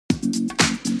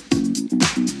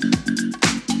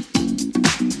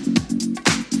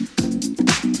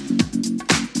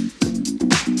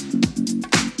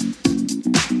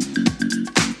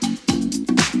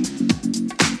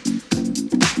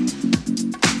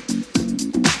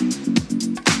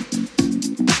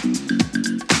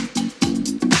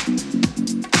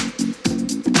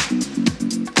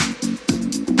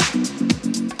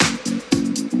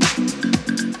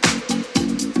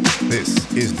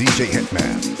is DJ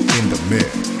Hitman in the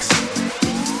mix.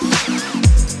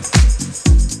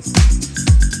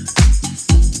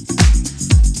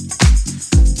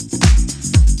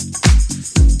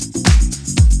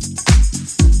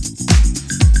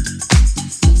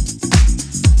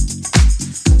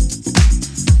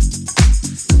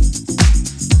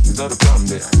 There's not a problem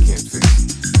that I can't fix.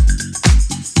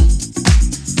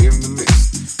 In the mix.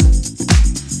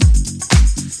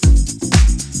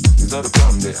 There's not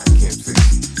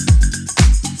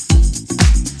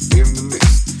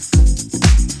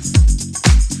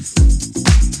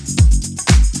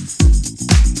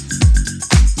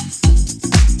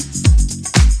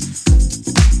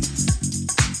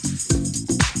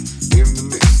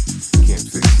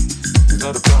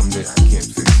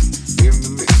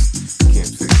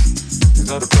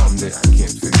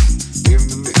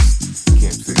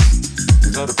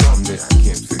a problem that I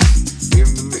can't fix. In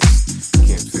the mix. In the mix.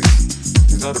 Can't fix.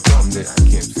 There's not a problem that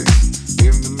I can't fix.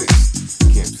 In the mix.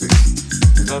 Can't fix.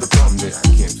 There's not a problem that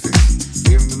I can't fix.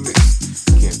 In the mix.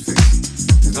 Can't fix.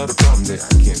 There's not a problem that I can't fix. In the mix. Can't fix. There's not a problem that I can't fix. In the mix. Can't fix. There's not a problem that I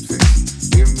can't fix.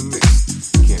 In the mix.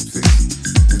 Can't fix.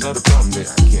 There's not a problem that I can't fix. In the mix. Can't fix. There's not a problem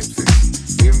that I can't fix.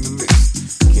 In the mix.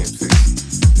 Can't fix.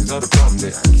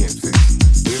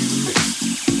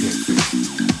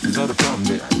 There's not a problem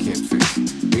that I can't fix.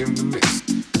 In the mix.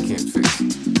 Can't fix.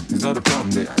 There's not a problem that I can't fix. In the mix. Can't fix. There's not a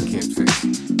problem that I can't fix.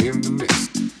 In the mix.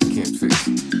 Can't fix.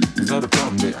 There's not a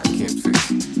problem that I can't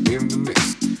fix. In the mix.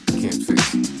 Can't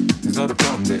fix. There's not a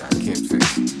problem that I can't fix.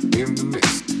 In the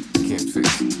mix. Can't fix.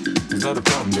 There's not a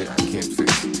problem that I can't fix.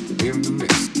 In the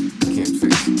mix. Can't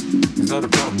fix. There's not a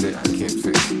problem that I can't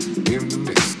fix. In the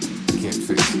mix. Can't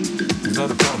fix. There's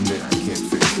not a problem that I can't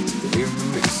fix. In the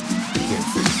mix. Can't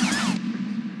fix.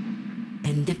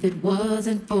 And if it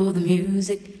wasn't for the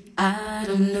music, I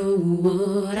don't know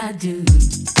what I'd do.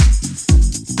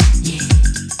 Yeah.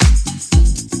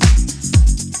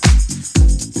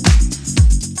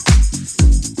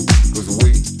 Cause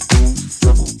away goes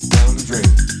trouble down the drain.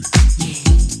 Yeah.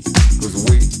 Cause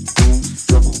away goes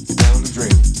trouble down the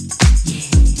drain. Yeah.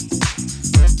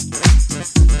 Cause away goes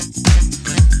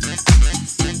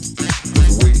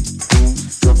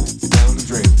trouble down the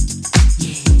drain.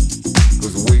 Yeah.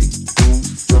 Cause away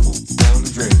goes trouble down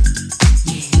the drain.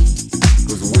 Yeah.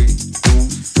 Cause away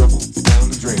goes trouble down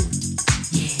the drain.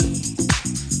 Yeah.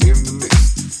 In the mix,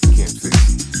 can't fix.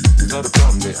 There's not a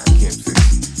problem that I can't fix.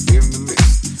 In the mix,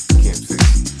 can't fix.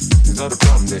 There's not a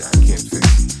problem that I can't fix.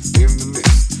 In the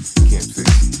mix, can't fix.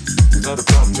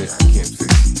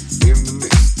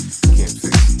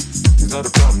 There's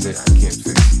not a problem that I can't fix. In the mix, can't fix. There's not a problem that I can't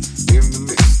fix. In the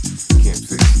mix, can't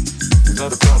fix. There's not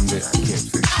a problem that I can't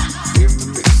fix. In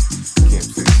the mix,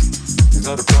 can't fix.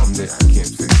 There's not a problem that I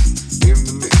can't fix. In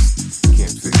the mix,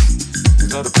 can't fix.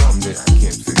 There's not a problem that I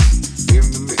can't fix. In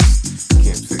the mix,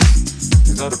 can't fix.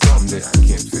 There's not a problem that I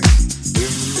can't fix.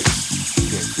 In the mix,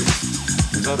 can't fix.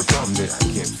 There's not a problem that I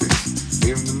can't fix.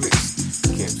 In the mix,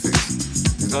 can't fix.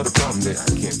 There's not a problem that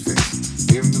I can't fix.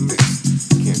 In the mix,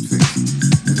 can't fix.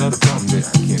 There's not a problem that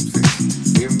I can't fix.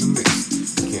 In the mix,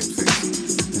 can't fix.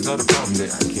 There's not a problem that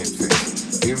I can't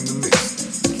fix. In the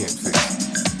mix, can't fix.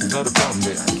 There's not a problem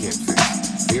that I can't fix.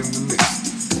 In the mix,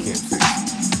 can't fix.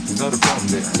 There's not a problem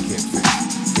that I can't fix.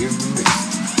 In the mix,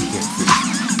 can't fix.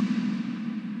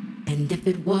 And if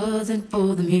it wasn't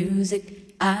for the music,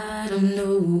 I don't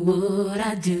know what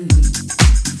I'd do.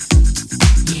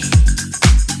 Yeah.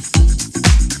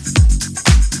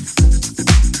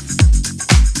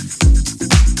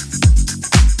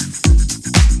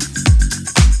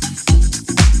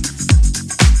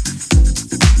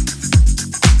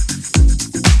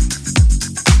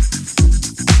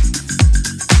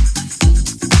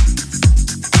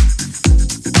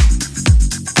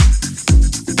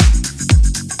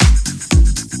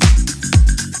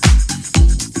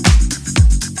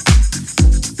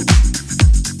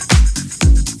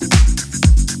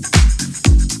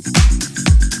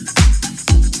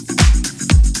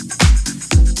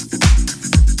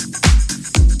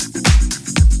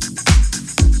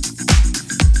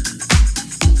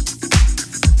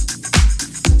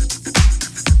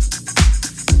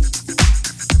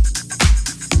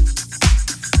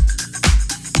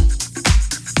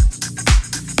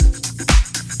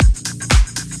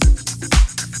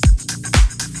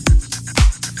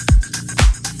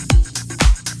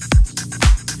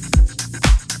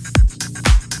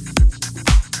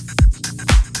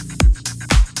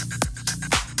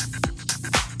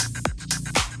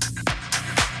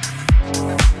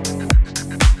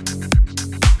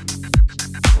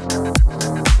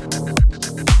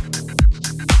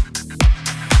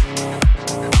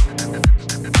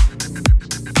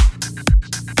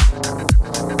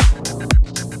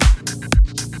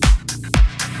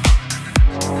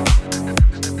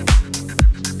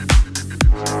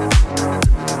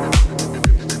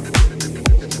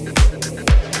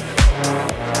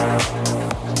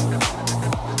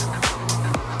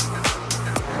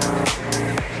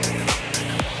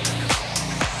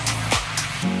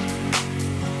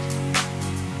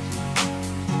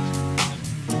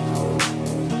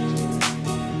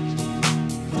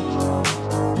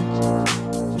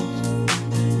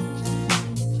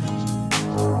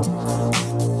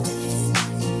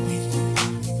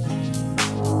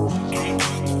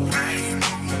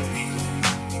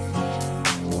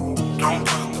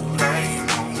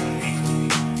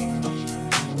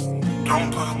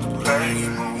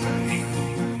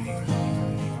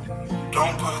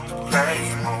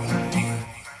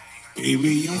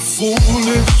 Baby, I'm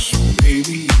foolish,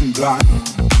 baby, I'm blind.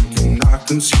 And I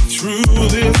can see through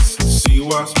this, see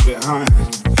what's behind.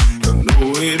 Got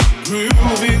no way to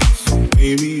prove it, so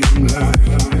baby, I'm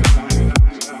lying.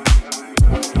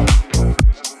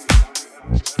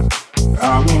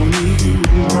 I'm only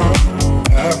human,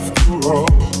 after all.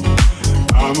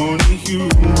 I'm only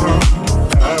human,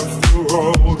 after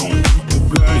all. Don't put the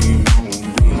blame on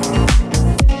me.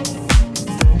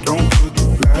 Don't put the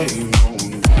blame on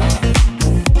me.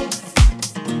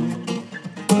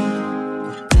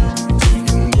 Take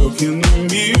a look in the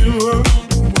mirror,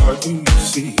 what do you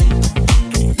see?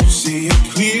 Do you see it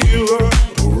clearer,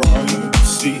 or all you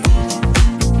see?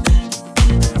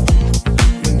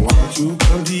 And what you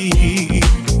believe?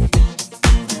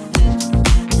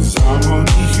 'Cause I'm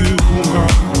only human,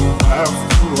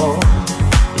 after all.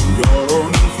 And you're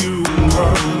only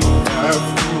human,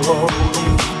 after all.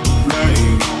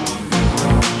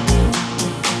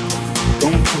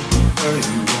 Don't put the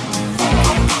blame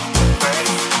on me.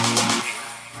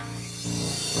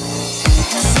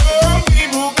 Some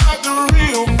people got the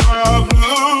real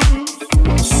problems.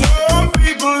 Some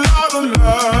people out of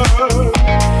love.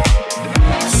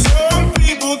 Some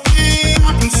people think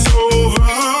I can solve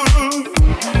them.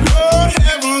 Lord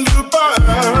heavens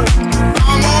above,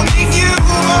 I'm only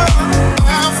human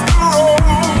after all.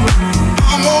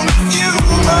 I'm only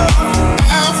human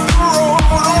after all.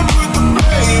 Don't put the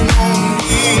blame on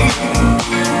me.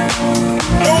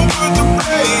 Don't put the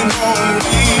blame on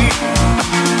me.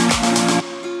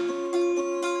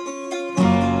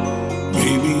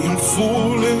 Baby, I'm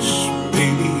foolish,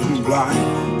 baby, I'm blind.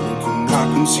 And I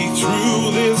can see through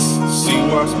this, see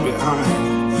what's behind.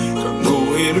 Got no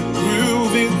way to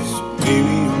prove it, so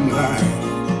baby, I'm lying.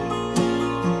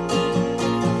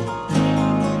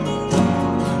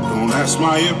 Don't ask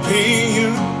my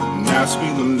opinion, and ask me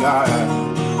to lie.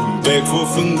 And beg for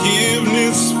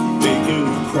forgiveness for making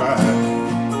you cry.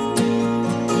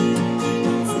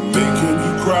 For making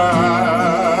you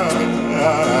cry.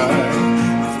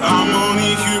 'Cause I'm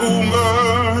only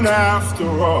human after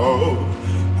all.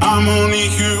 I'm only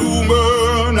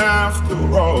human after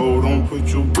all. Don't put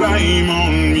your blame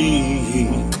on me.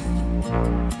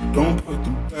 Don't put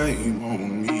the blame on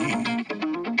me.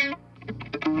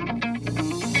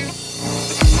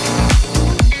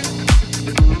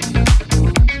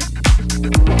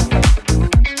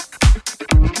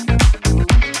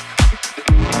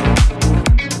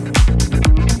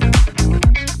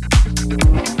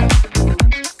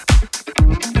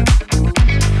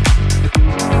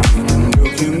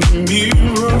 Look in the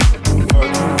mirror, what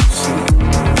do you see?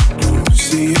 Do you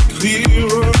see it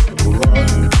clearer, or all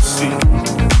you see?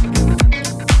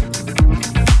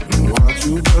 And what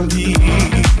you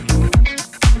believe?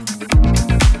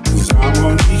 'Cause I'm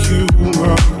only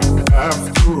human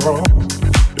after all.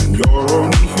 And you're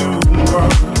only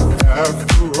human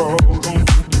after all. Don't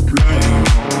put the blame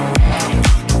on me.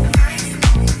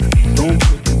 Don't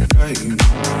put the blame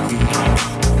on me.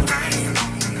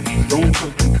 Don't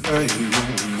put the blame on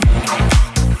me.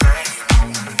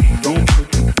 Don't put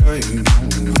the blame on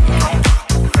me.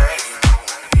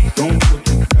 Don't put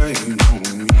the blame on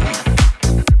me.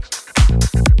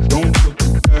 Don't put the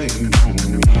blame on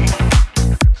me.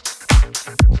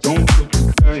 Don't put the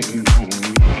blame on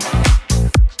me.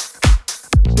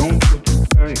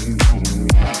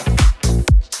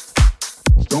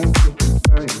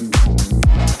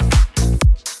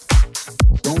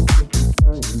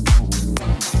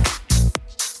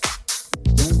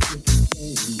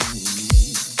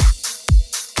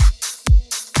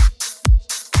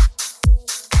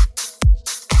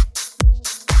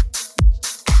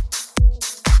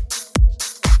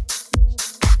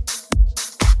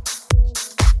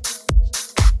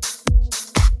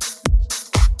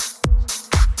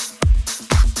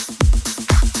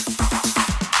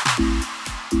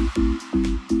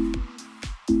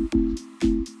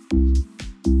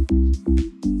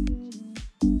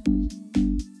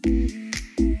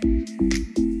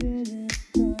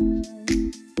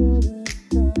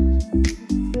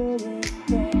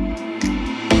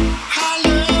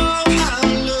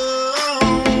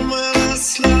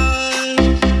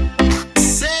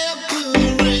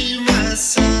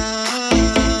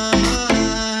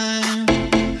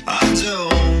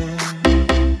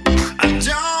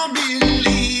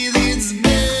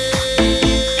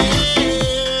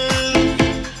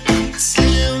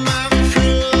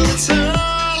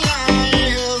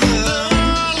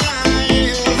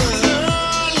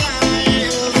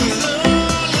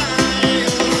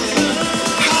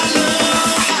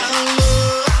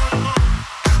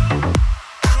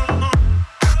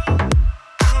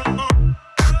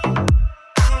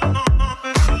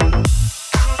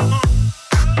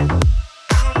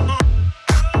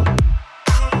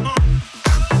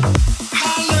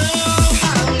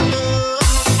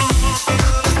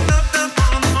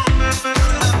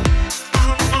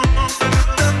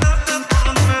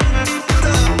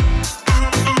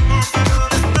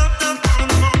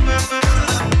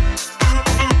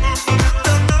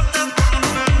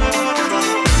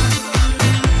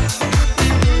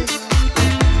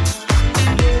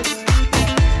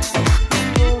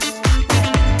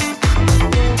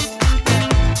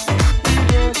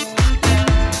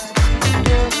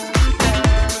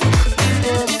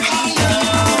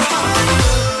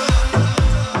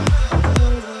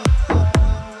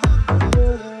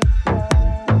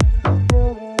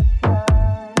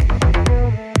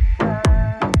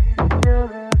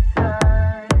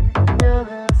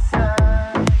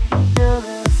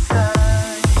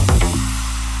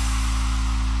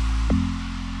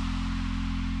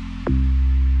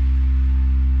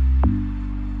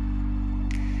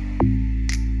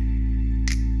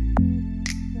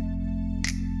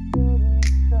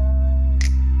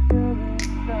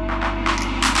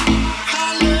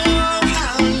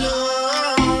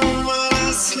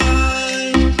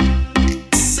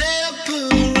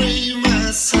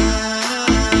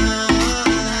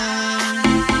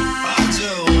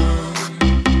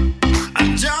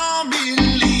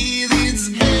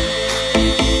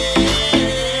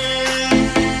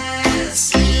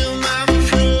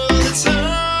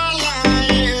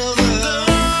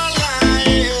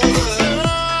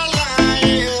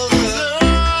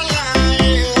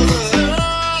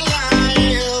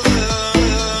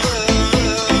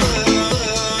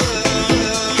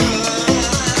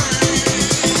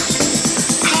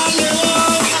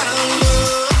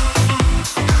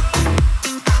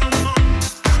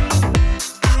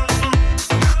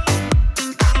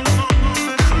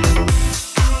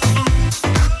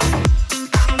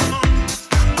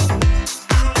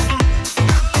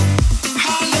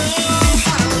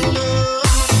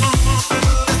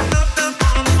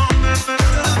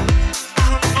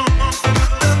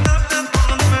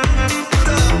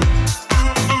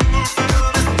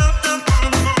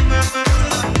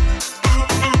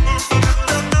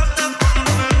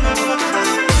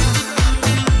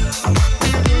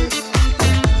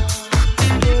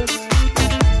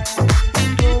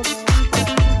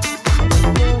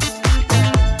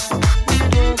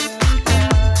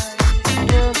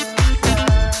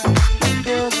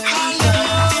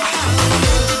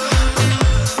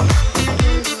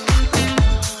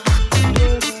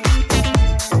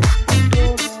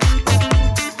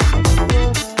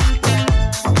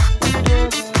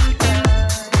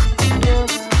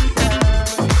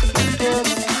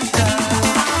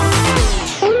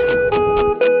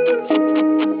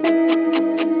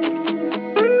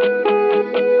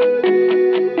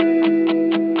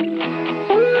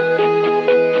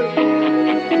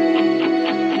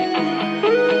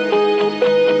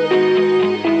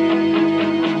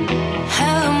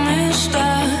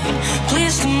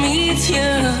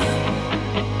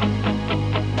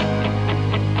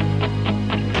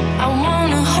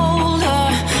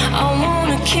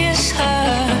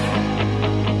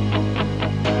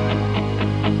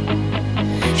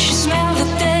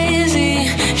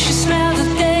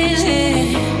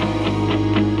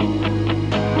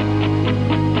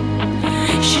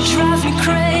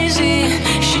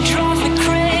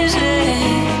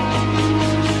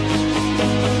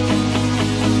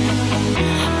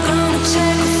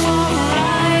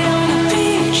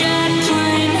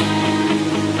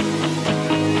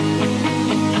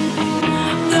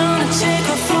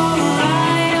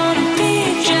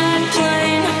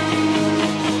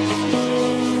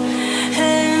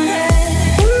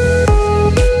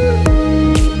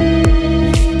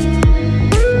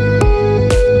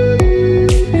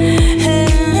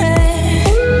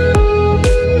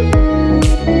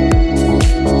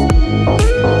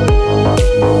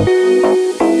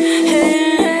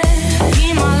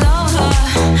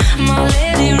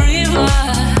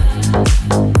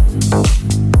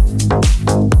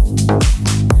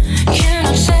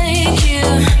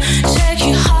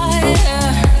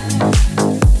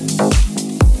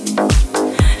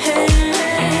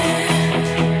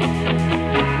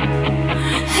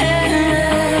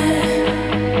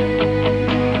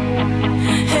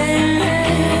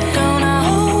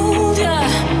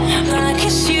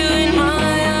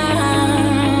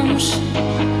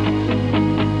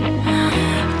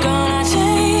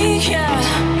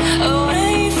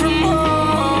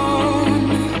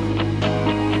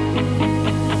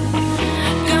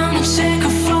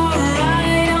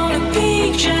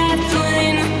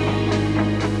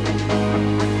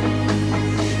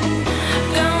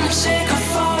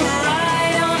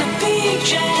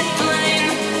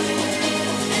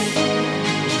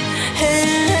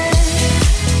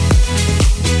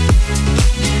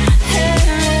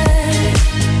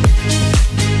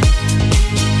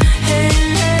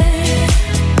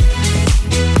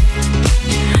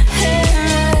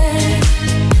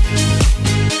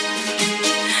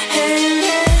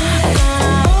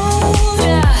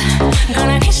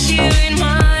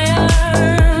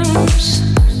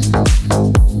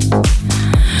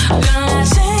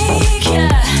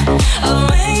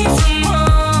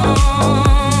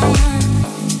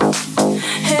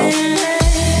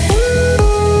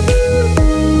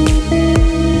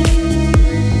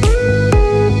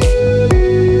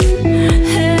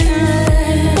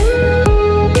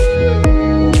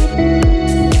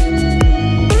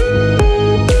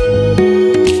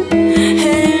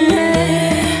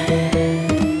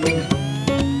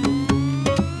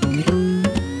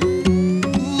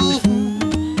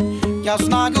 Я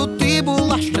знаю, ти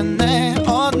була ще не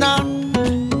одна,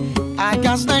 а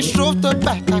я знайшов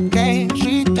тебе таке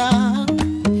життя.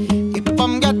 І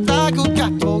пам'ятаю я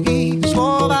твої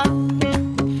слова,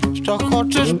 що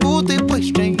хочеш бути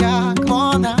ближче, як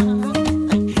вона.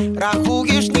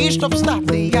 Рахуєш дні, щоб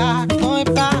стати, як той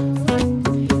птах,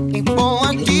 і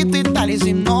полетіти далі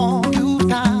зі мною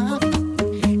так.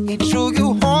 І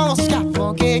чую голос я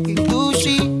твоєї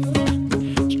душі,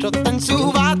 що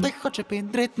танцювати хоче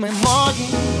під ритми мої.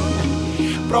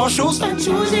 Прошу,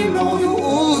 станцюй зі мною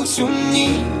у цю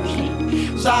ніч,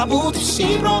 забути всі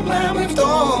проблеми в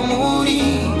тому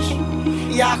річ.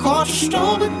 Я хочу,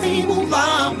 щоб ти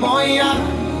була моя,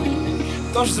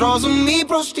 тож зрозумій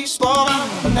прості слова.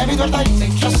 Не відвертай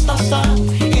цей час назад,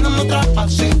 і нам не треба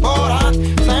цих порад.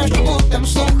 Знаєш, що будем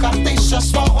слухатися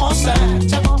свого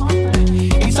серця,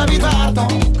 і це відверто.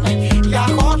 Я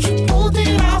хочу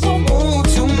бути разом у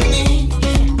цю ніч,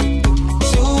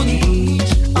 цю ніч.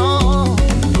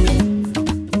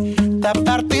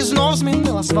 Тепер ти знов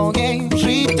змінила своє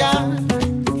життя,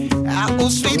 а у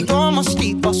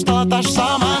свідомості просто та ж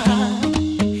сама.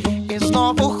 І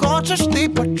знову хочеш ти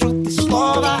почути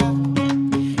слова,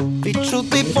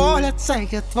 відчути погляд, це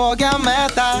є твоя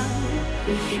мета.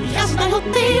 Я знаю,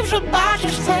 ти вже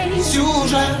бачиш цей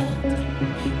сюжет,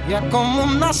 в якому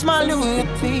нас малює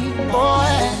твій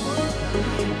поет.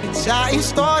 І ця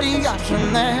історія вже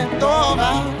не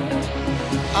довга,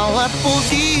 але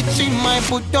повіці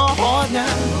майбутнього дня.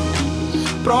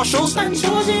 Прошу,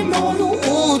 станцюй зі мною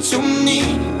у цю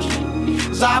ніч,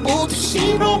 забути всі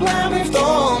проблеми в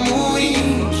тому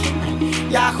річ.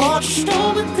 Я хочу,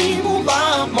 щоб ти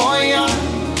була моя,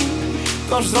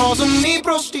 тож зрозумій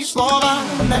прості слова.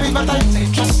 Не відвертай цей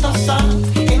час назад,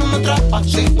 і нам не треба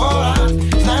цих порад.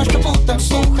 Знаєш, що будем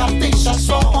слухатися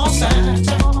свого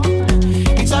серця,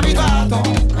 і це відверто.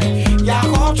 Я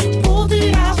хочу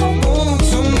бути разом у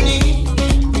цю ніч,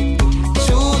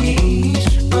 цю ніч.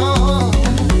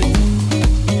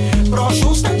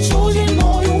 Прошу, станцюй зі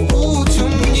мною у цю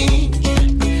ніч,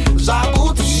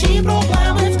 забути всі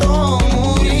проблеми в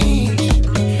тому річ.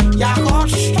 Я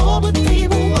хочу, щоб ти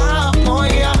була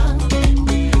моя,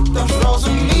 тож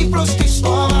зрозумій прості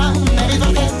слова. Не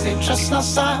відвертай цей час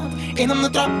назад, і нам не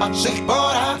треба цих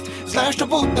порад. Знаєш, що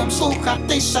будем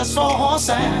слухатися свого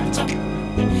серця,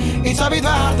 і це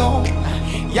відверто.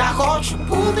 Я хочу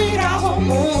бути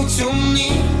разом у цю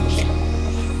ніч,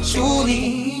 цю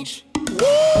ніч.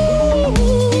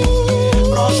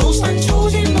 Прошу, станцюй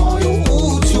зі мною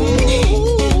у цю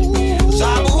ніч,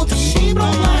 забути всі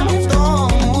проблеми в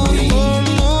тому річ.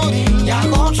 Я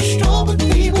хочу, щоб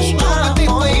ти була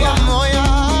моя,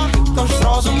 тож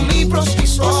зрозумій прості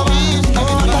слова. Не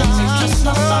відвертай цей час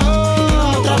назад, і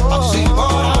нам не треба цих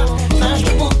порад. Знаєш,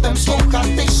 що будем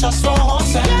слухатися свого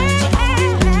серця,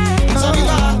 і це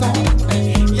відверто.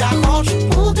 Я хочу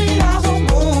бути разом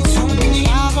у цю ніч,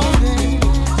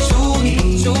 цю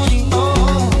ніч, цю ніч.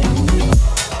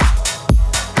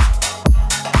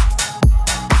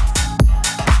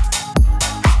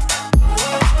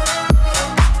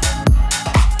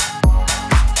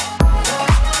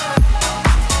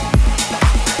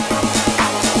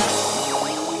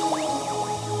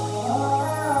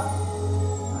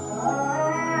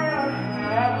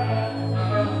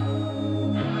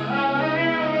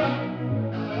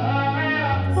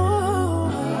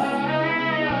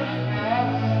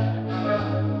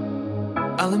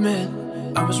 I'll admit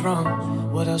I was wrong.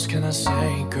 What else can I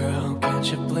say, girl? Can't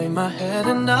you blame my head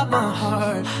and not my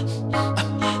heart?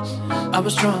 I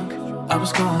was drunk, I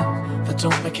was gone. That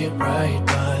don't make it right,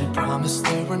 but I promise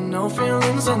there were no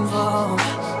feelings involved.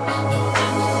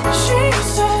 She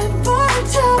said, boy,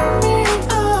 tell me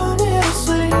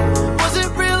honestly, was it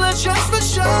real or just for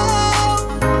show?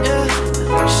 Yeah.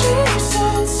 She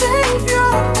said, save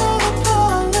your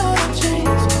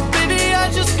apologies. Baby, I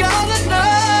just gotta know.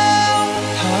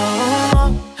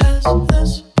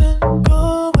 This been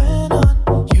going on?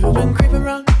 You've been creeping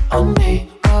around on me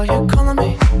while you're calling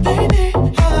me baby.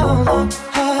 How long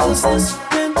has this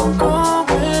been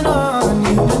going on?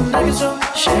 You've been acting so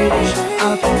shady,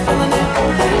 I've been feeling it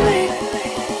lately.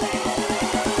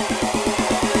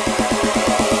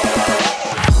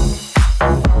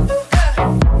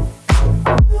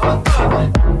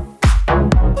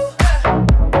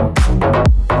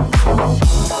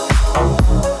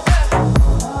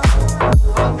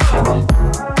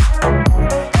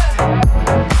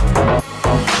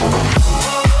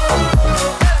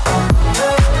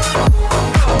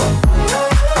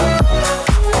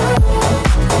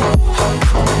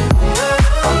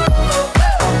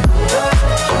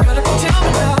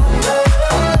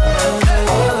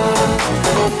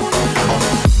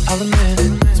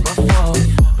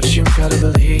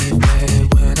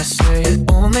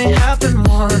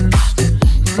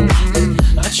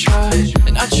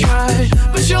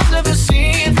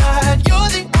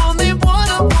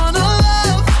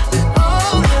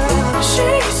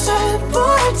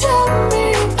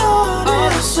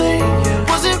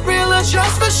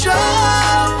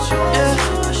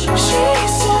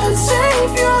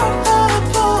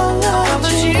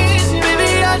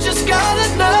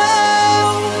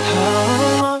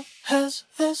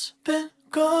 this been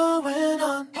going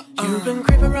on? You've been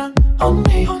creeping around on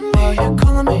me while you're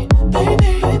calling me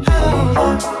baby.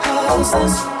 How long has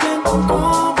this been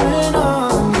going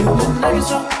on? You've been acting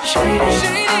so shady.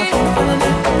 I've been feeling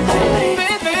it lately,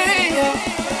 baby. Yeah.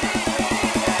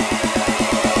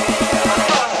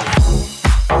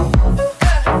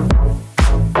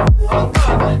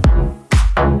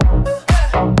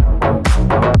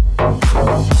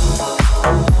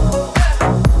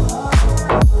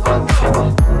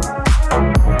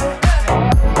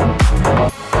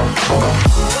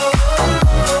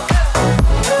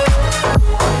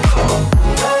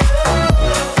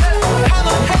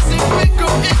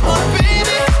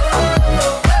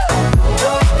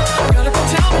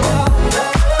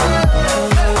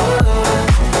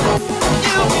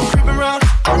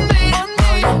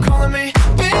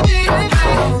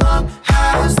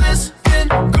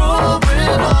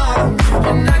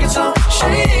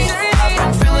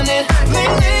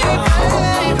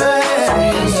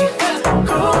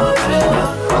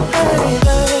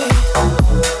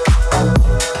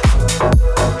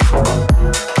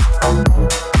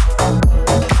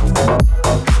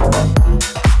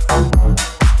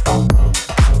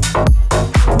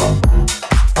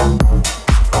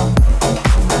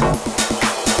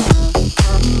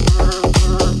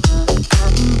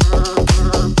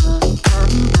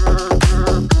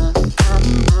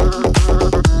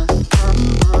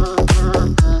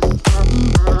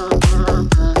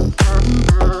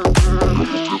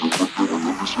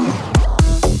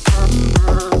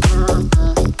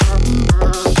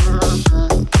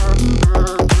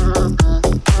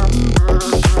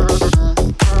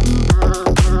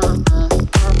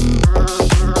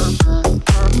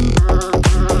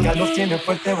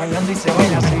 Fuerte bailando y se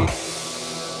baila así.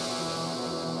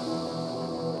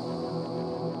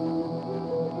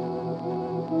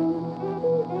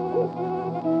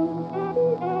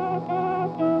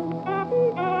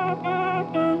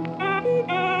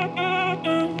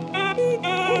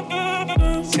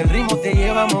 Si el ritmo te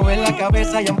lleva a mover la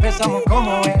cabeza, ya empezamos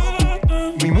como es.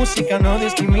 Mi música no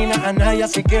discrimina a nadie,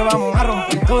 así que vamos a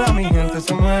romper. Toda mi gente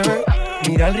se mueve.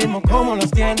 Mira el ritmo como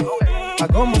los tiene.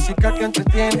 Hago música que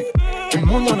entretiene. El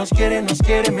mundo nos quiere, me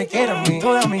quiere a mí.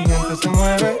 Toda mi gente se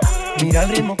mueve. Mira el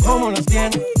ritmo como los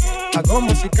tiene. Hago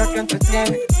música que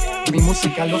entretiene. Mi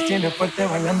música los tiene fuerte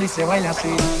bailando y se baila así.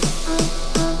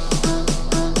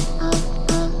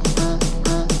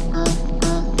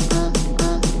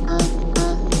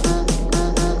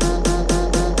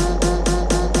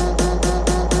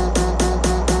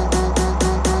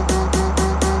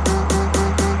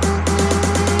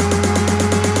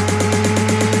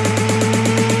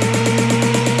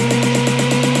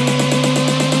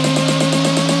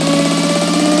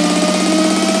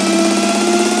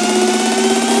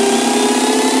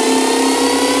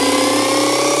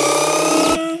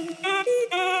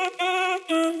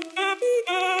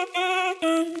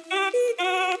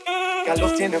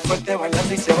 Los tiene fuerte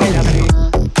bailando y se baila así.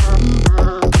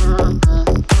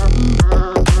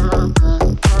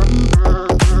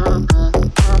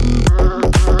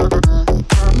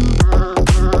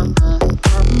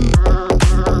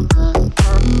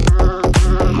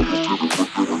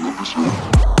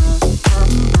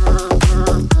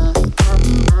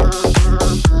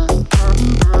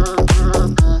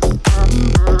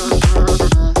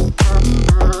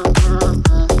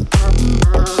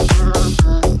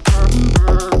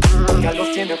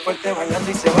 Fuerte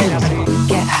bailando y se baila así.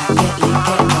 Get high, get lit,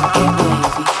 get drunk, get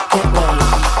wavy, get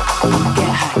wavy.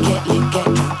 Get high, get lit, get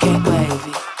drunk, get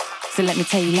wavy. So let me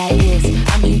tell you like this,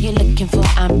 I'm who you're looking for,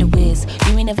 I'm the whiz.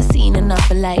 You ain't never seen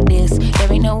another like this.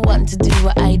 There ain't no one to do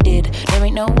what I did. There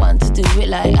ain't no one to do it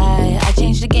like I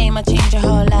changed the game, I changed your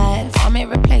whole life. I'm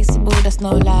irreplaceable, that's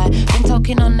no lie. Been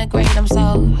talking on the grade, I'm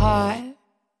so high.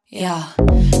 Yeah,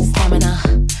 stamina.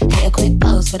 Hit a quick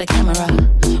pose for the camera.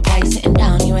 Why you sitting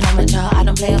down? You an amateur. I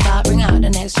don't play about. Bring out the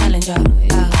next challenger.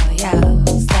 Yeah,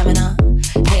 stamina.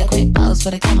 Hit a quick pose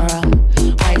for the camera.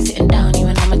 Why you sitting down? You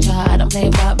an amateur. I don't play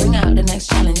about. Bring out the next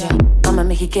challenger. I'ma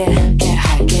make it get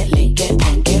high, get lit, get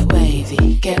drunk, get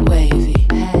wavy, get wavy.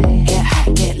 Get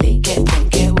high, get lit, get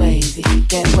drunk, get wavy,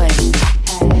 get wavy.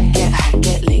 Get high,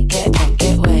 get lit, get drunk,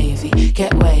 get wavy,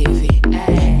 get wavy.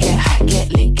 Get high,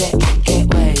 get lit, get drunk,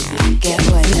 get wavy, get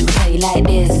wavy. Let me tell you like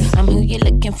this, I'm who you're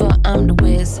looking for, I'm the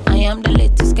whiz. I am the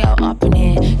latest girl up in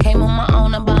here. Came on my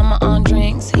own, I buy my own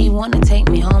drinks. He wanna take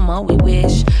me home, oh we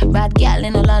wish. Bad gal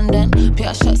in London,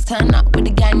 pure shots turn up with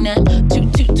the gang then.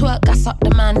 222 Twerk, gas up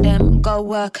the man them. Go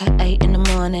work at 8 in the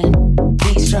morning.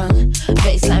 Be strong,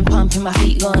 baseline pumping, my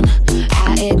feet gone.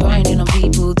 Out here grinding on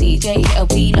people. DJ hit a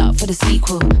wheel up for the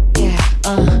sequel. Yeah,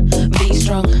 be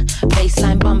strong,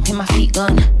 baseline bumping, my feet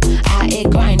gone. Out here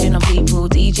grinding on people.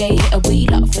 DJ hit a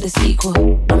wheel up for the sequel.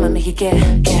 I'ma make it get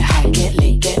high, get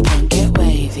lit, get drunk, get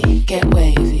wavy, get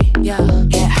wavy. Yeah,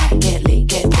 get high, get lit,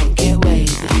 get drunk, get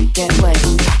wavy, get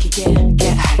wavy. Make it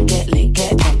get high, get lit,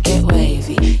 get drunk, get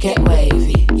wavy, get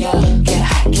wavy. Yeah, get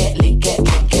high, get lit, get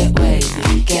drunk, get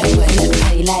wavy, get wavy. Let me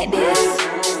tell you like this.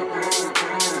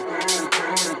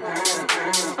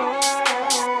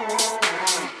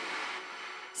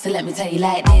 So let me tell you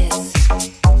like this.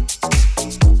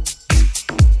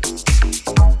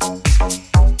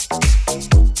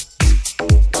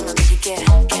 I'ma make you get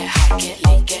high, get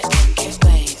lit, get drunk, get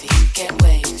wavy, get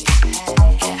wavy.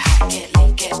 Get high, get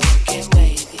lit, get drunk, get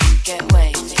wavy, get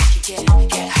wavy. Make you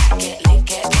get high, get lit,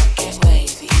 get drunk, get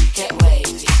wavy, get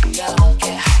wavy. Yo,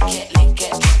 get high, get lit,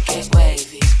 get drunk, get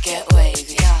wavy, get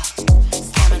wavy. Yo,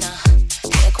 stamina,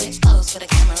 get a quick pose for the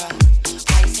camera.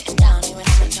 Why you sitting down, you an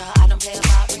amateur? I don't play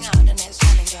about, bring out the next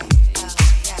challenger. Yo,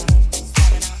 yeah,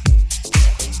 stamina, get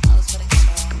a quick pose for the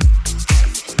camera. Why you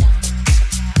sitting down, you an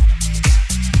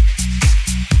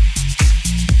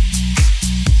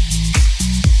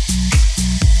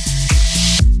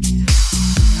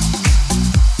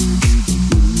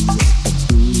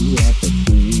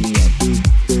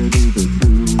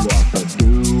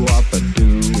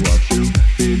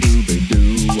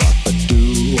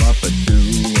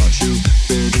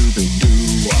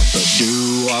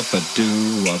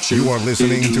You are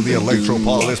listening to the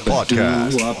Electropolis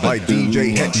podcast by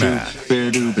DJ Hitman.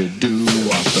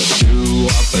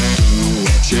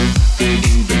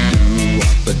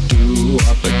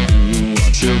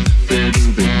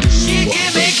 She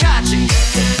give me catching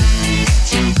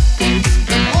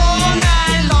all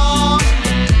night long.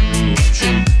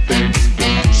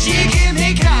 She give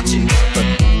me catching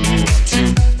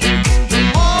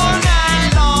all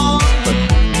night long.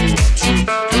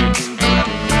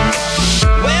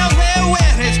 Well,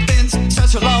 it's been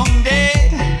such a long day.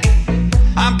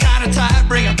 I'm kinda tired,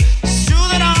 bring 'em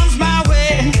soothing arms my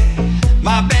way.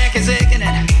 My back is aching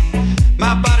and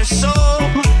my body's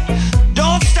sore.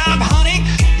 Don't stop, honey,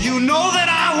 you know that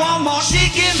I want more. She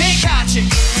give me catching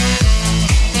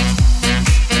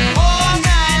all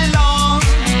night long.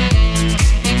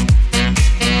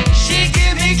 She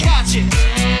give me catching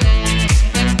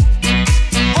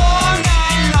all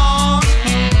night long.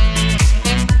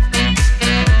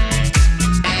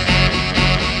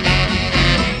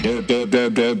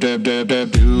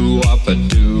 Do up a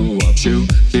do up shoot,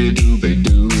 be do be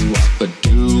do up a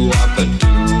do up a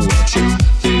do up shoot,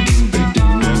 be do be do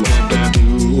up a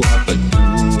do up a do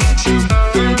up shoot,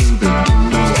 be do be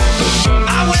do up a do.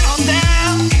 I went on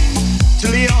down to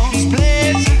Leon's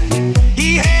place. He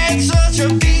had such a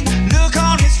beat look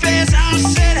on his face. I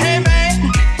said, hey man,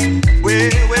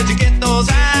 where'd you get those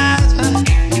eyes?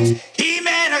 He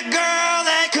met a girl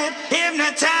that could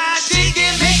hypnotize. She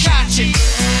give me catching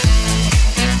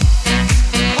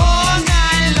all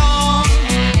night long.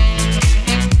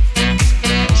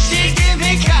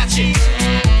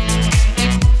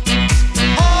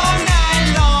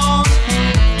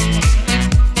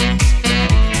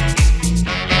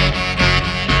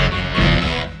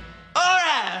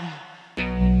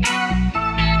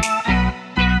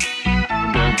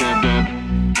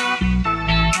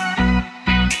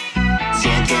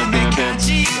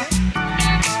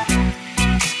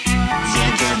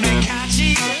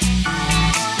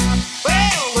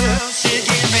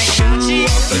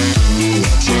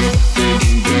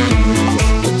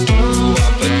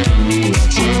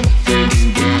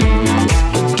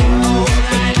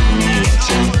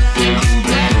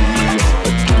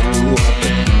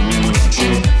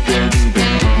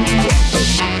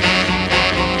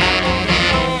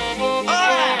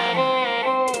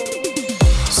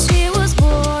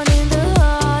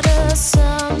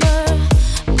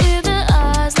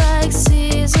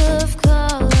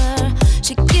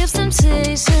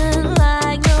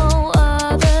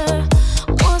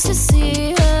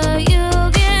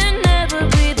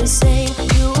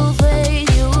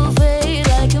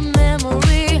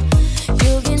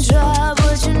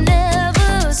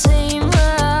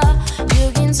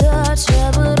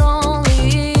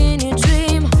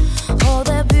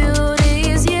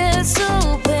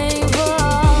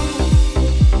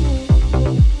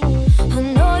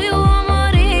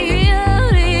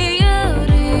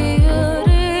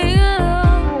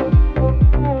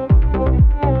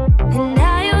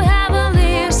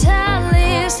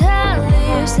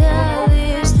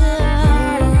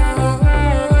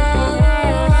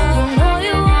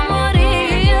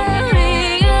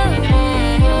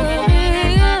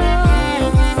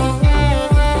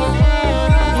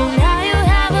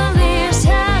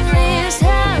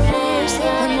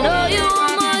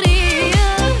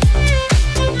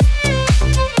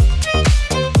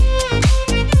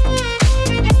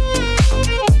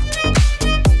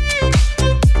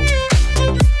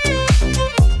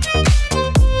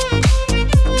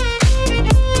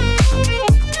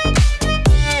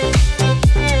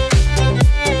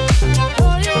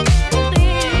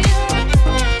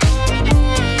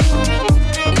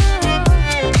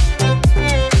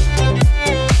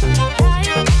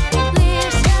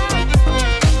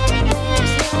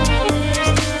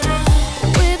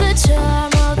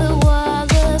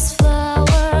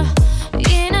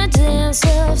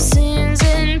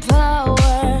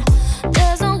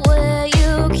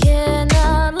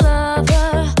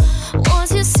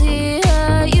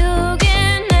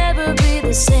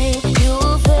 the same. You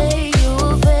will fade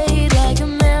like a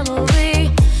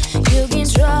memory. You can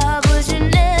try, but you're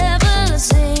never the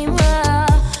same.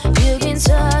 You can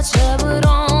touch her, but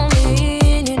only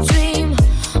in your dream.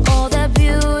 All that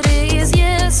beauty is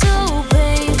yet so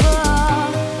painful.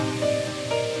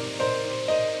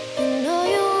 I know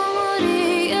you want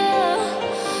Maria,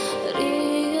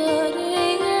 Maria,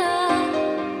 Maria.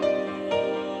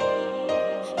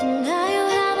 And now you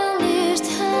haven't lived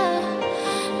her,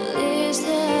 lived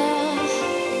her.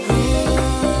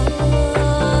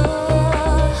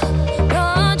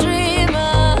 Don't dream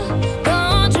of,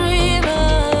 don't dream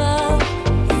of.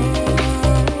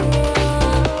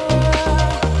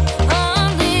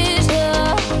 Unleash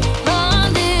her,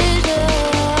 unleash her.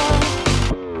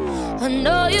 I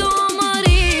know you want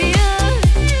Maria.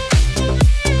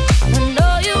 I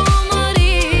know you want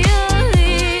Maria.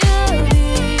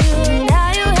 Now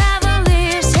you haven't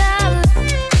lived her.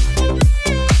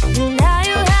 Now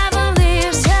you haven't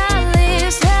lived her,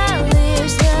 lived her,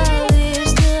 lived her,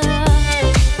 lived her.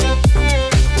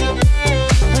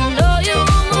 I know you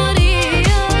want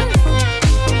Maria.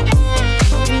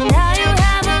 Now you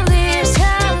haven't lived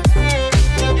her.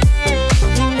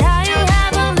 Now you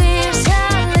haven't lived her,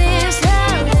 lived her,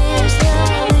 lived her,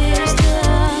 lived her.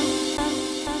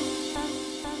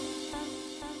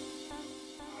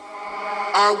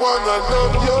 I wanna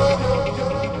love you.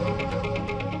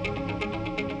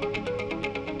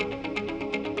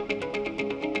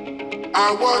 I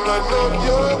wanna love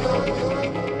you.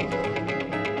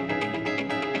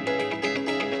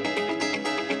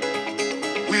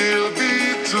 We'll be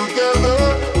together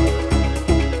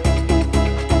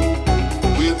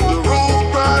with the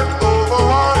roof right over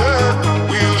our head.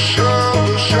 We'll share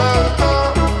the shelter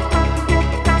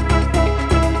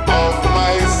of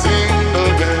my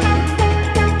single bed.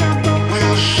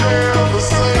 We'll share the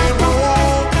same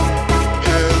room,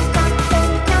 yeah.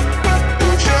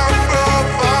 We'll jump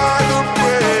by the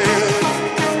bread.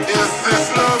 Is this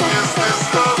love? Is this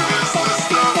love? Is this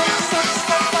love? Is this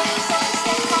love?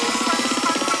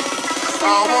 I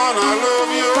wanna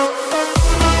love you.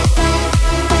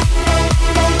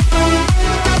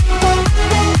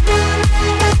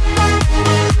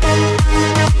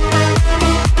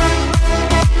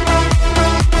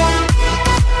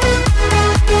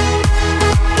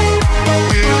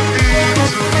 We'll be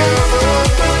together.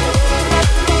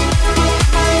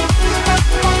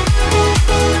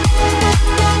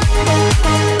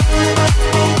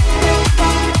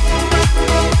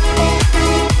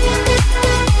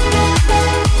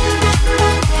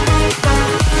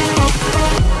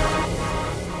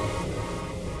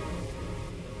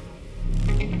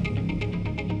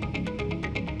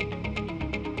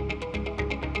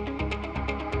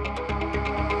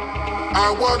 I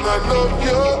wanna love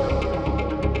you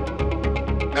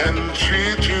and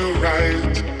treat you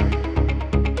right.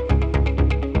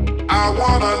 I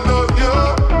wanna love you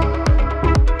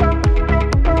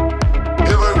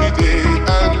every day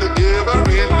and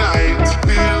every night.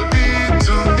 We'll be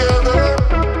together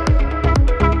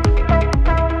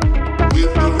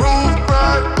with the roof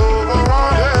right over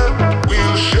our head.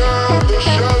 We'll share the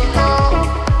shelter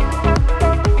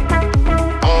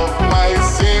of my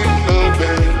single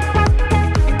bed.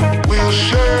 We'll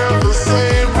share the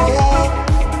same room,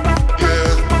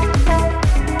 yeah.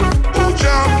 We'll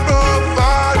jump up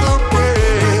by the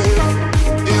bread.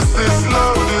 Is this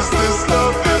love? Is this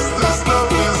love? Is this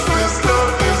love? Is this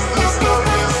love? Is this love?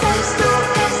 Is this love?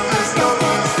 Is this love?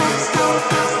 Is this love? Is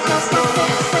this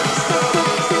love? Is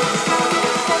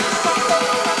this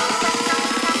love?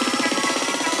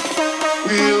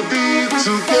 We'll be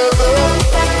together.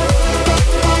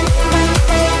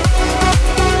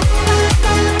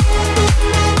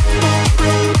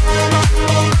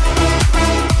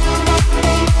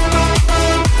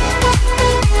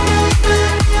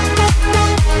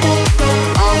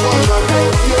 I wanna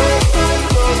love you. Is this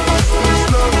love? Is this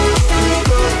love? Is this love? Is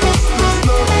this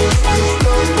love? Is this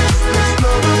love? Is this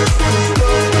love? Is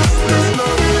this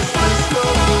love? Is this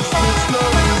love? Is this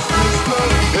love? Is this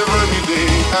love? Every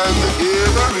day and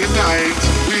every night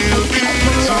we'll be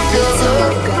together.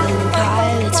 Gun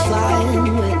pilots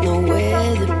flying with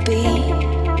nowhere to be.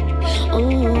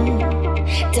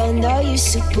 Don't know you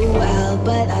super well,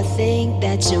 but I think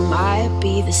that you might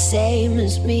be the same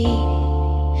as me.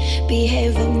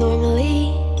 Behave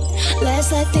abnormally.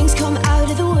 Let's let things come out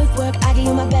of the woodwork. I give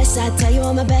you my best, I tell you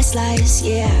all my best lies.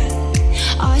 Yeah,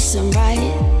 awesome,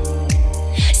 right?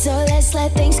 So let's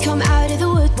let things come out of the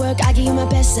woodwork. I give you my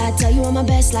best, I tell you all my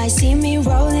best lies. See me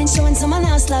rolling, showing someone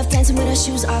else love, dancing with our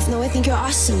shoes off. No, I think you're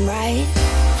awesome, right?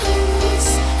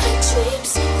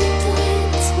 Dreams with the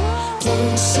wind,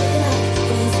 blowing shit up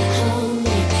with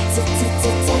homemade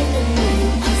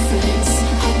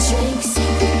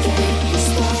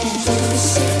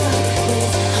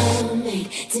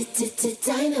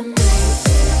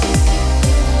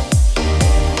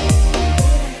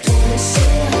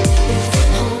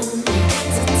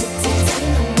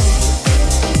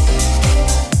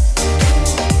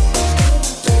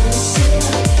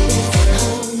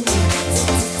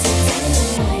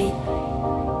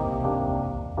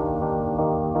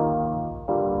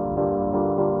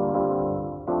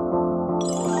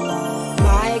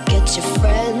Might get your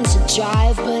friend to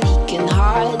drive, but he can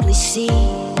hardly see.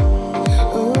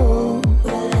 Ooh.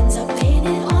 We'll end up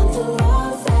painted on the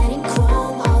road, red and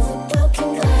chrome, all the broken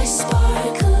glass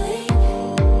sparkling.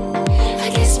 I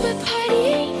guess we're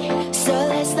partying, so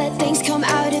let's let things come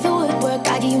out of the woodwork.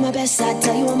 I give you my best side,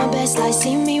 tell you all my best lies.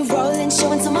 See me rolling,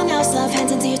 showing someone else love,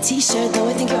 hands into your t-shirt, though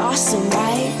I think you're awesome,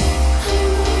 right? Our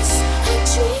rules, our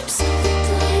dreams, we're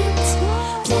blind,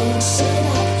 blowing shit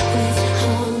up with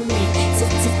homemade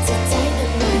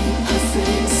dynamite. Our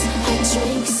friends, our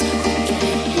drinks, we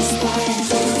get inspired,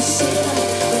 blowing shit up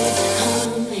with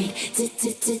homemade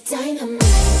dynamite.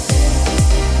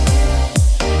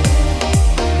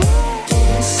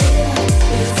 Blowing shit up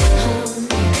with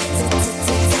homemade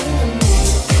dynamite.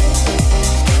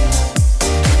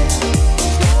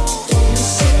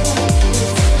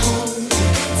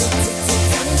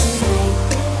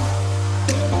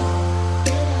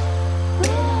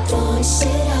 Blowing shit up with homemade dynamite. Blowing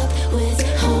shit up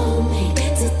with homemade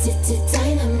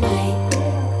dynamite.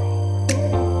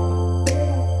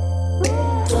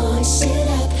 Blowing shit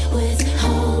up with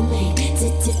homemade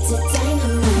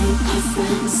dynamite. Our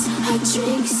friends, our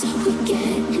drinks, we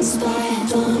get inspired.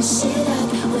 Blowing shit up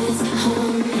with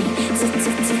homemade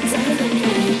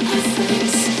dynamite. Our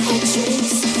friends, our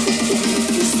drinks, we get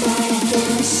inspired.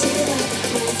 Blowing shit up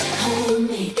with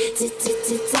homemade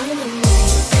dynamite.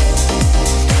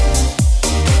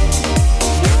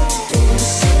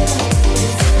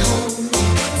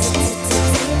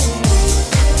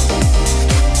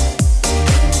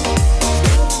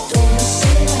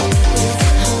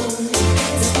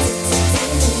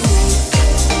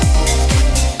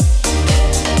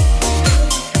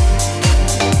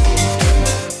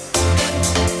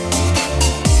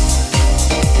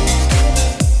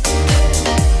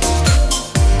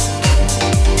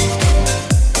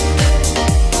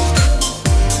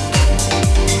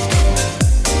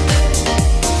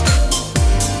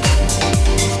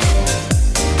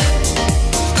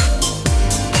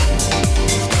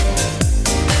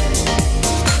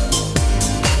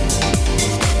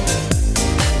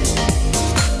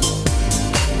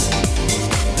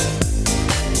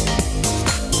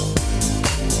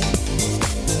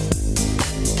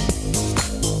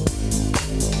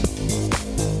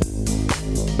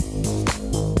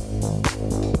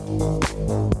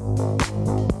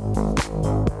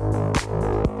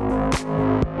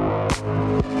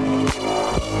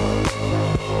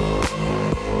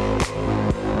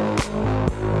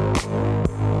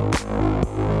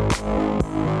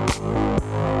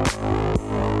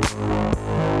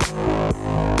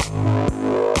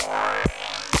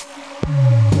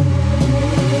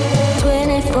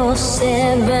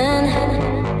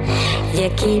 You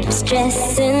keep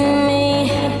stressing me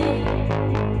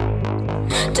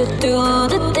to do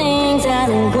the things I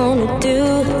don't wanna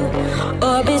do,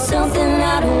 or be something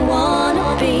I don't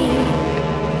wanna be.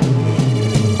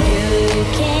 You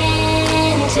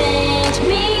can't change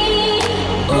me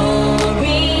or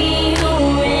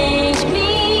rearrange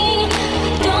me.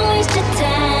 Don't waste your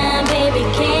time, baby,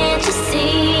 can't you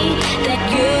see that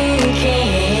you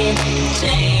can't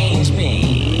change me?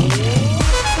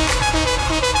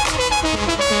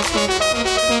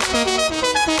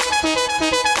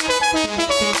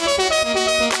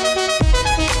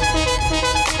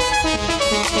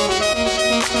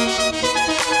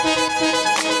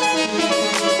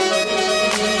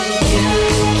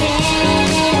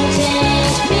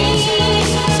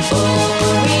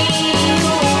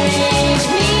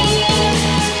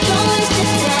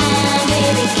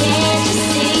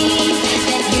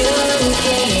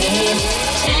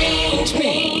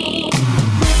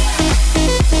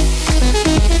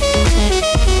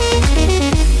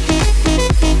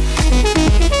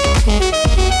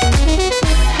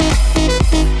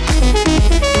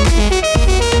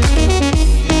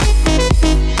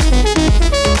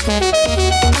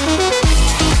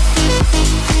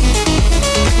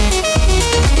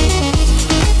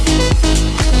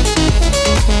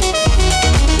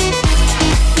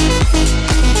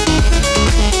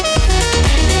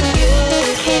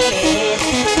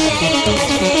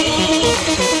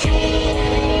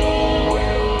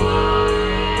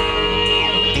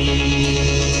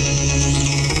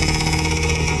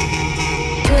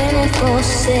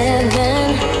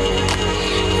 24/7,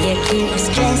 you keep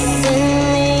stressing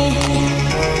me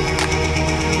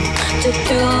to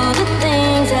do the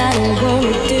things I don't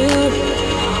wanna do,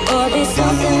 or be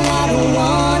something I don't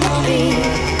wanna be.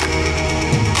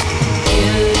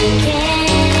 You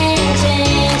can't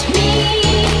change me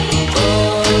or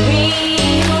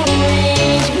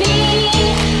rearrange me.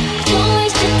 Don't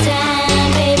waste your time,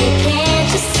 baby, can't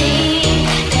you see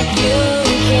that you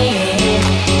can't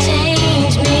change me?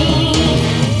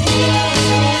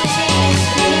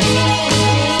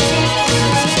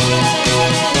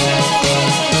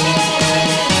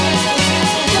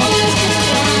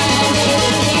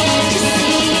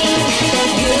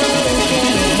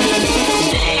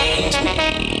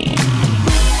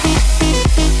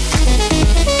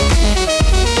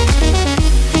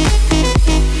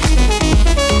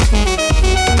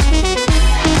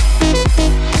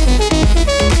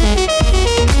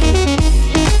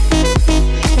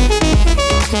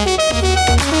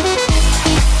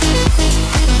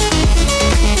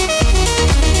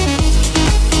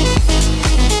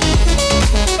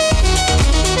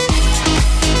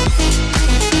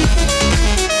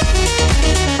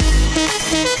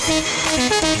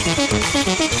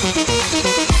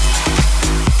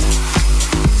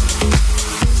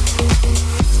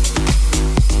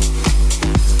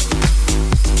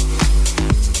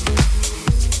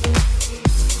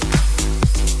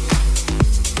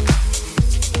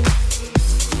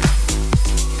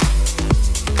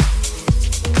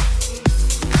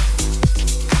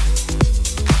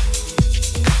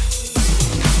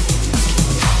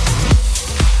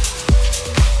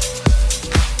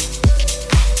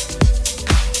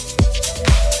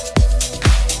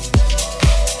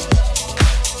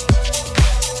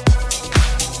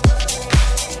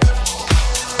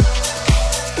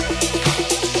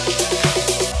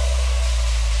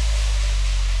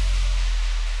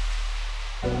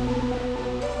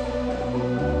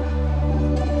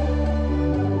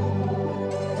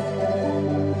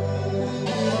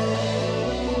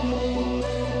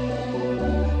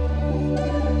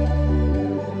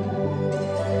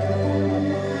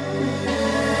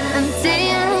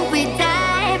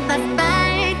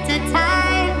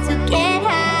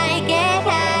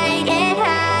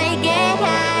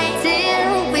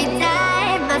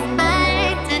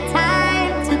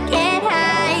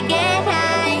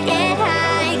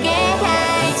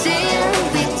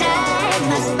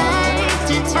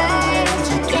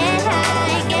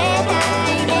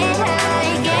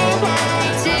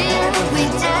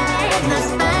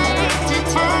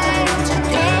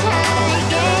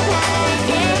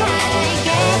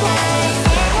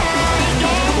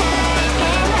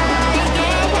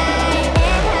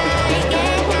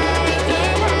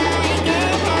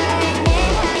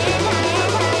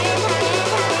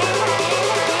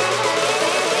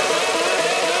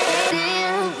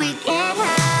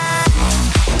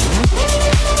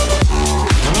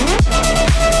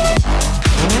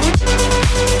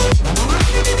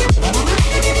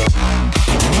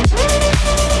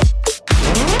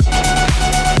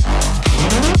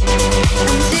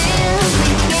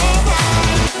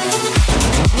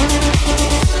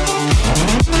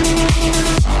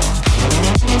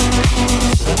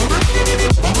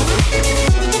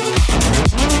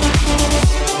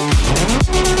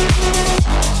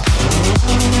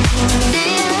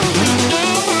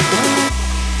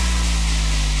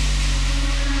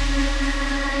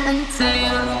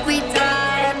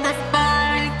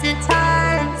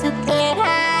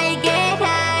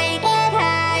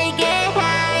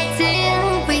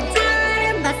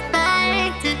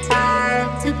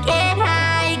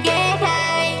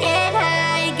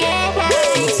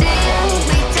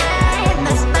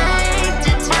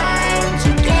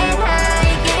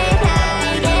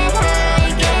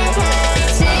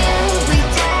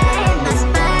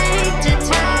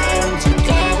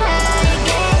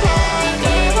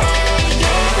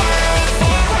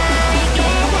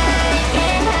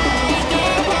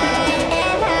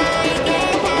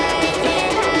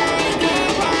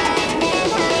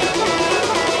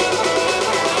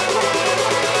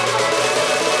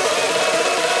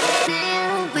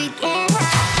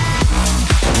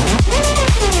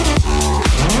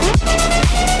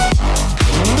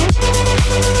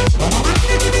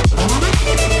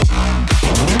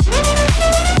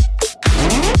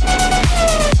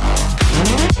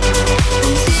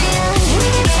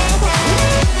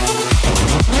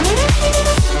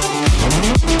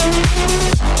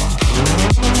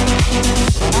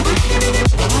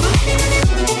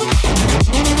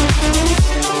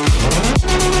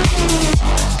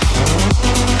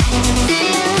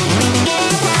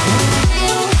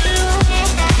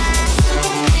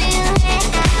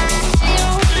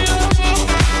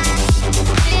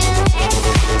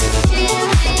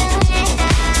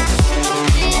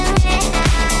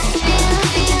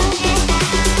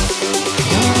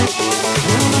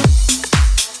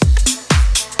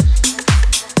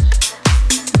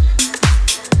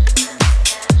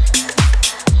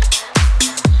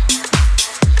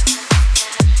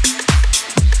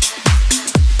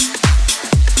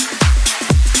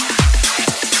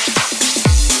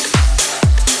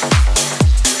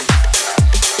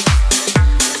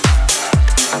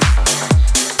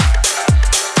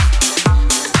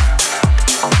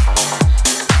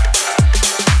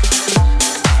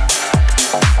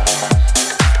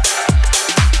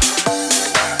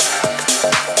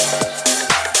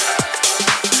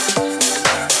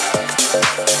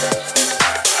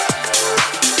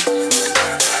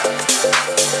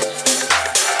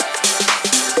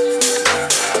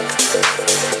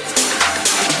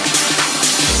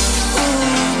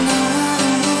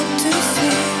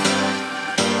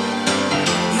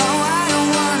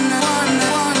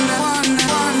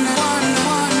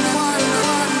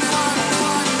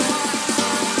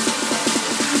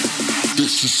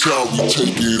 how we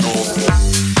take it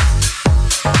off.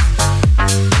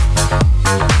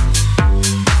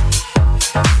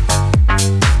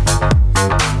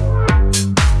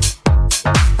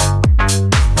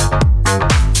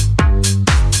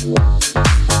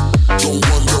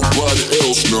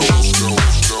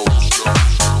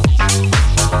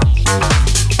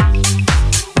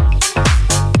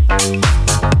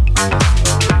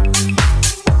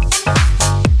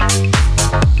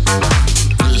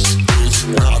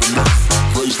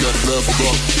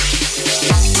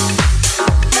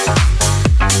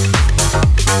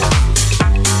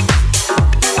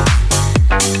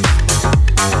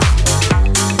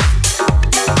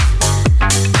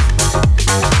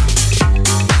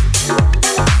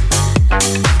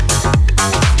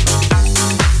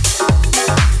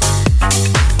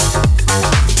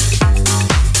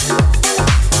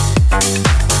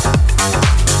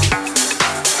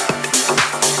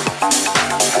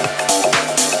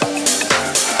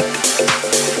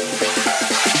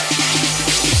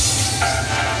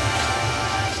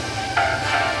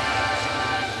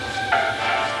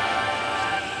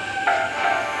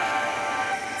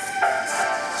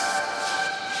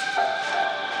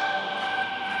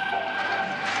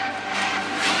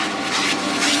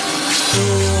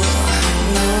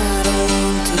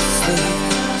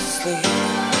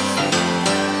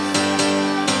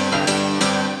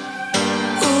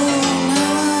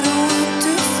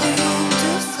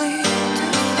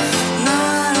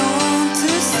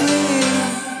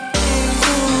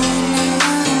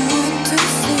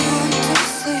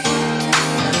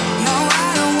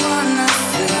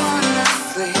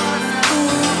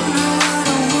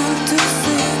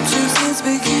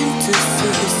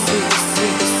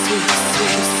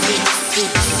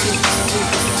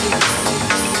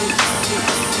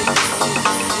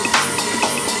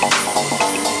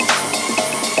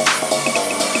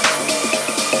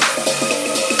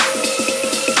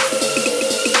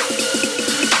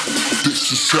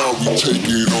 How we take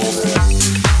it off.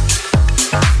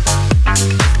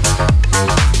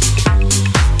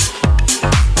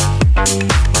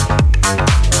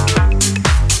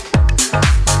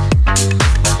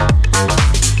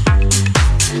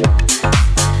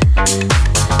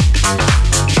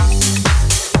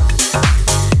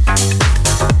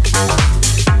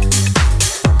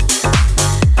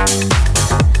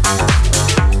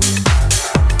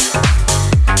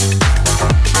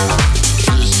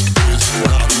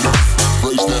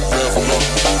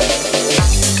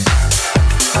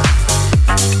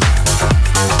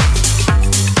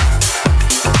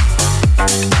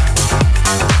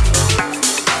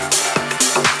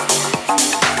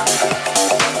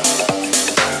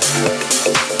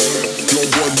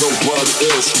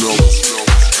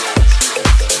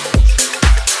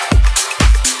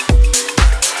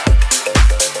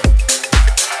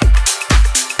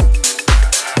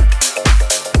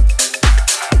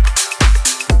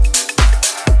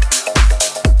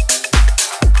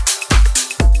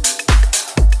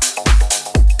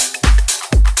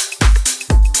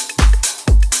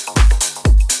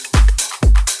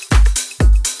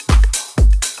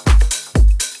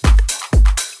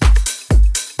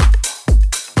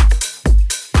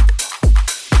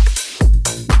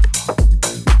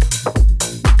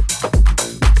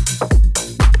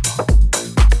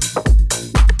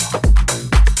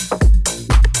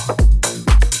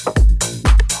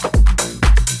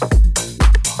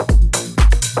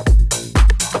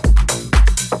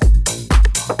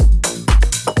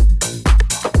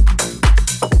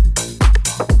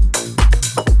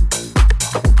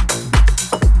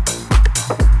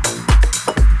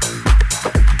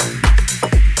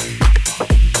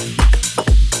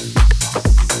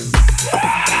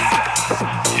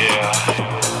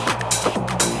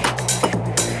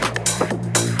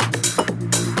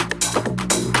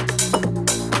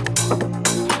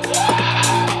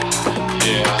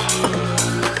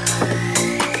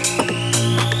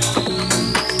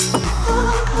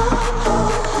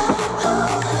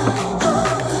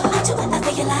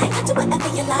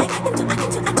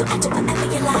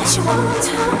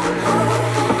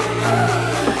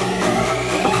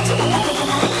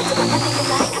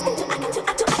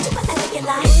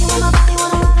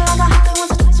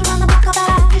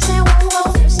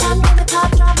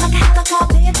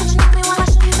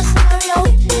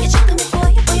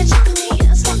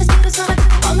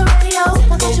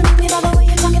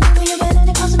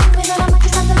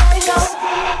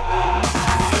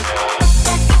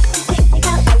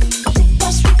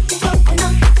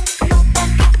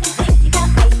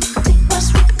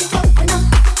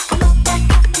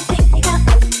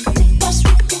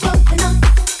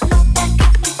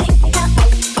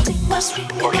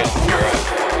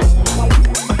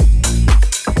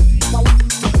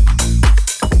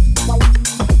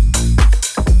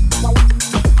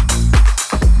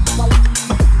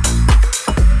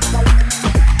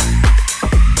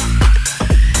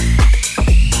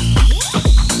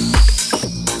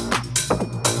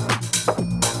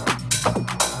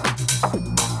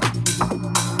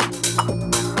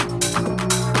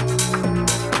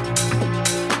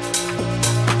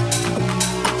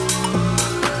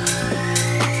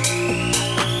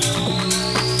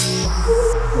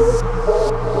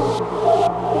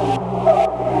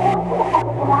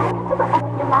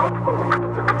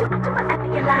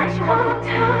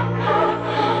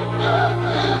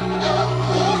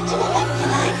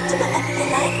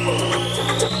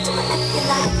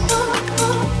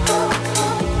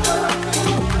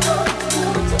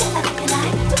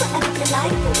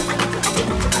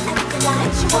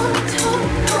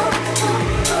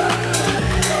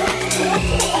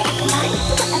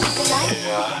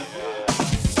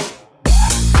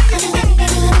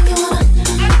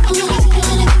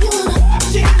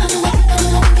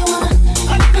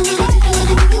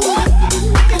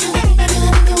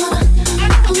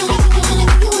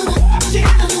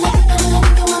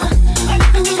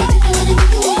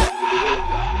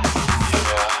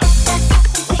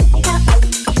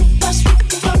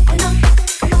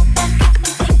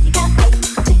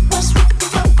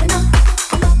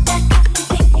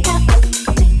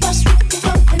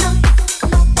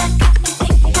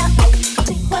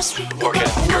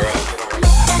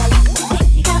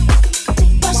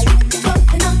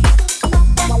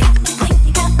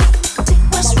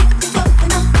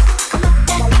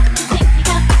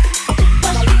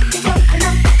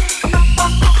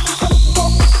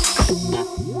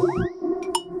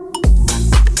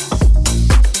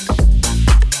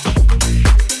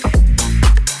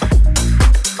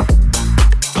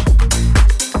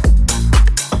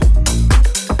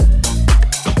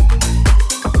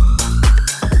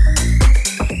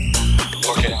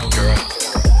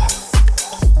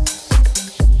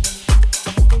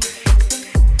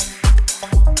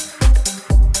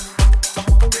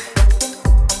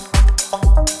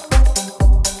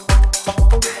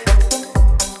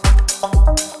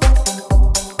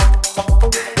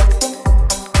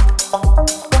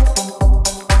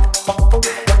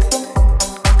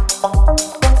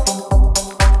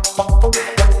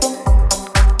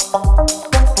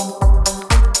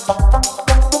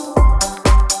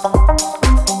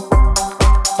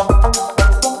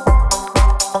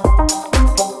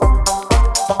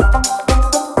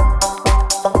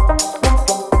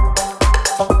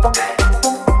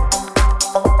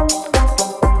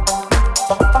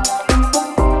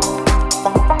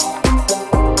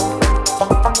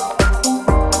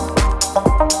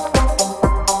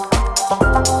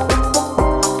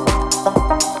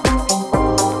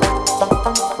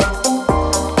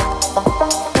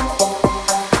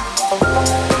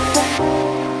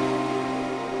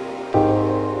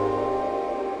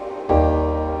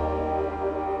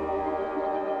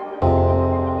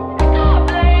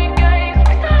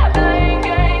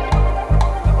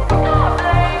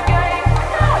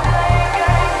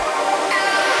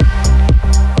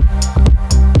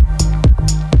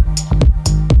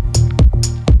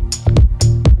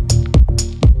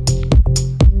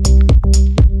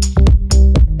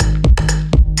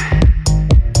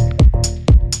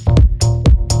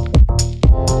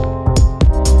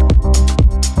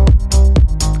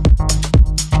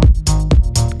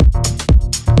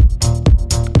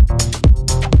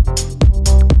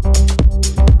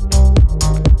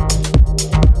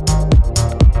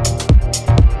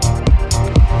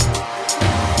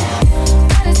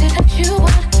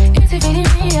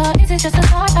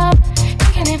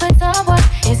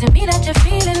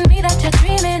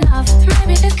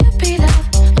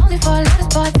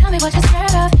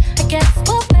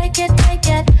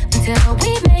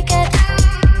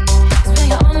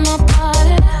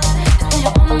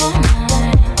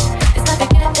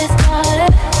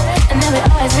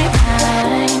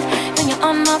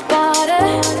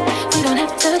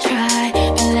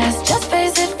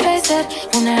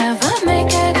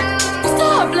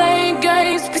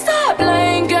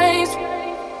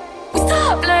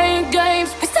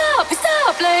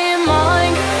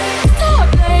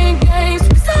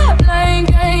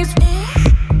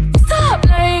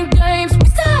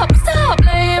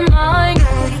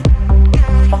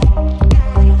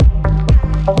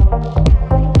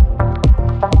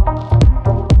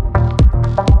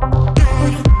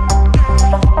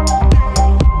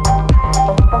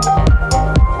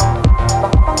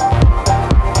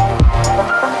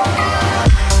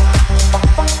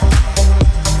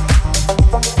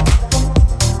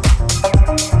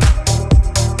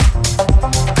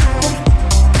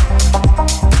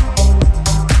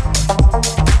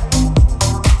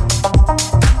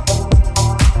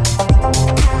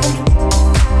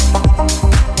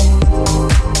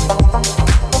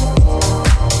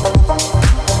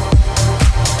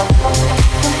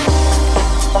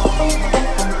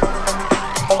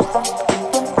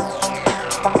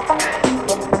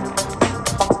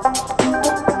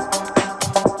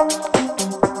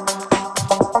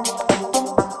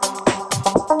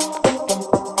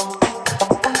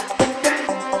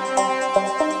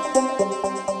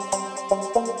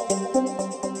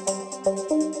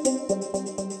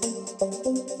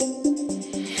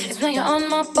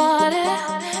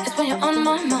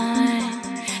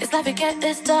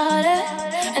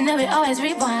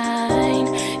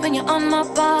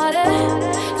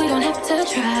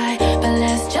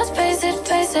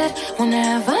 We'll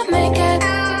never make it.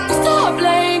 We stop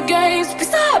playing games. We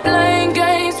stop playing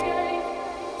games.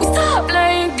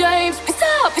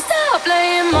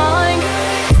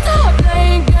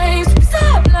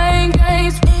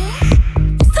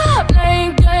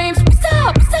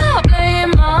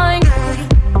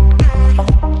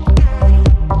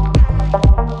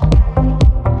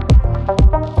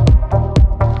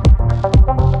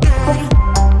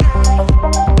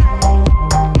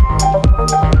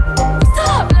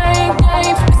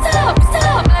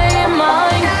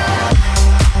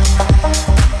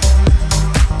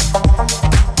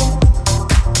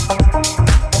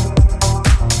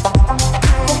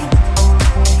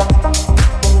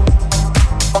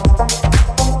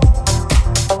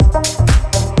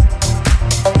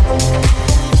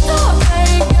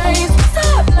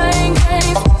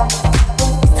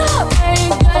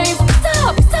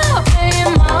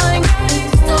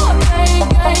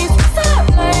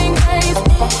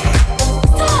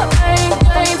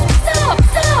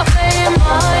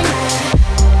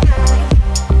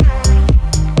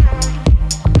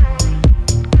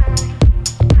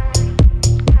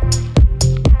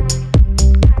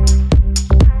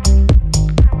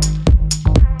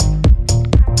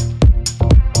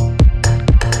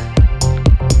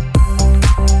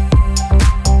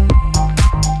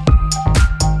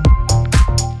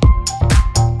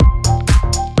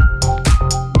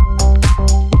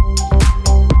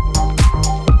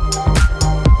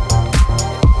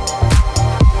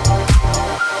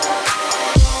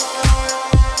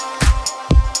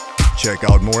 Check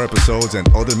out more episodes and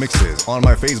other mixes on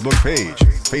my Facebook page,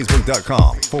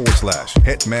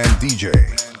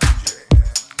 facebook.com/HitmanDJ.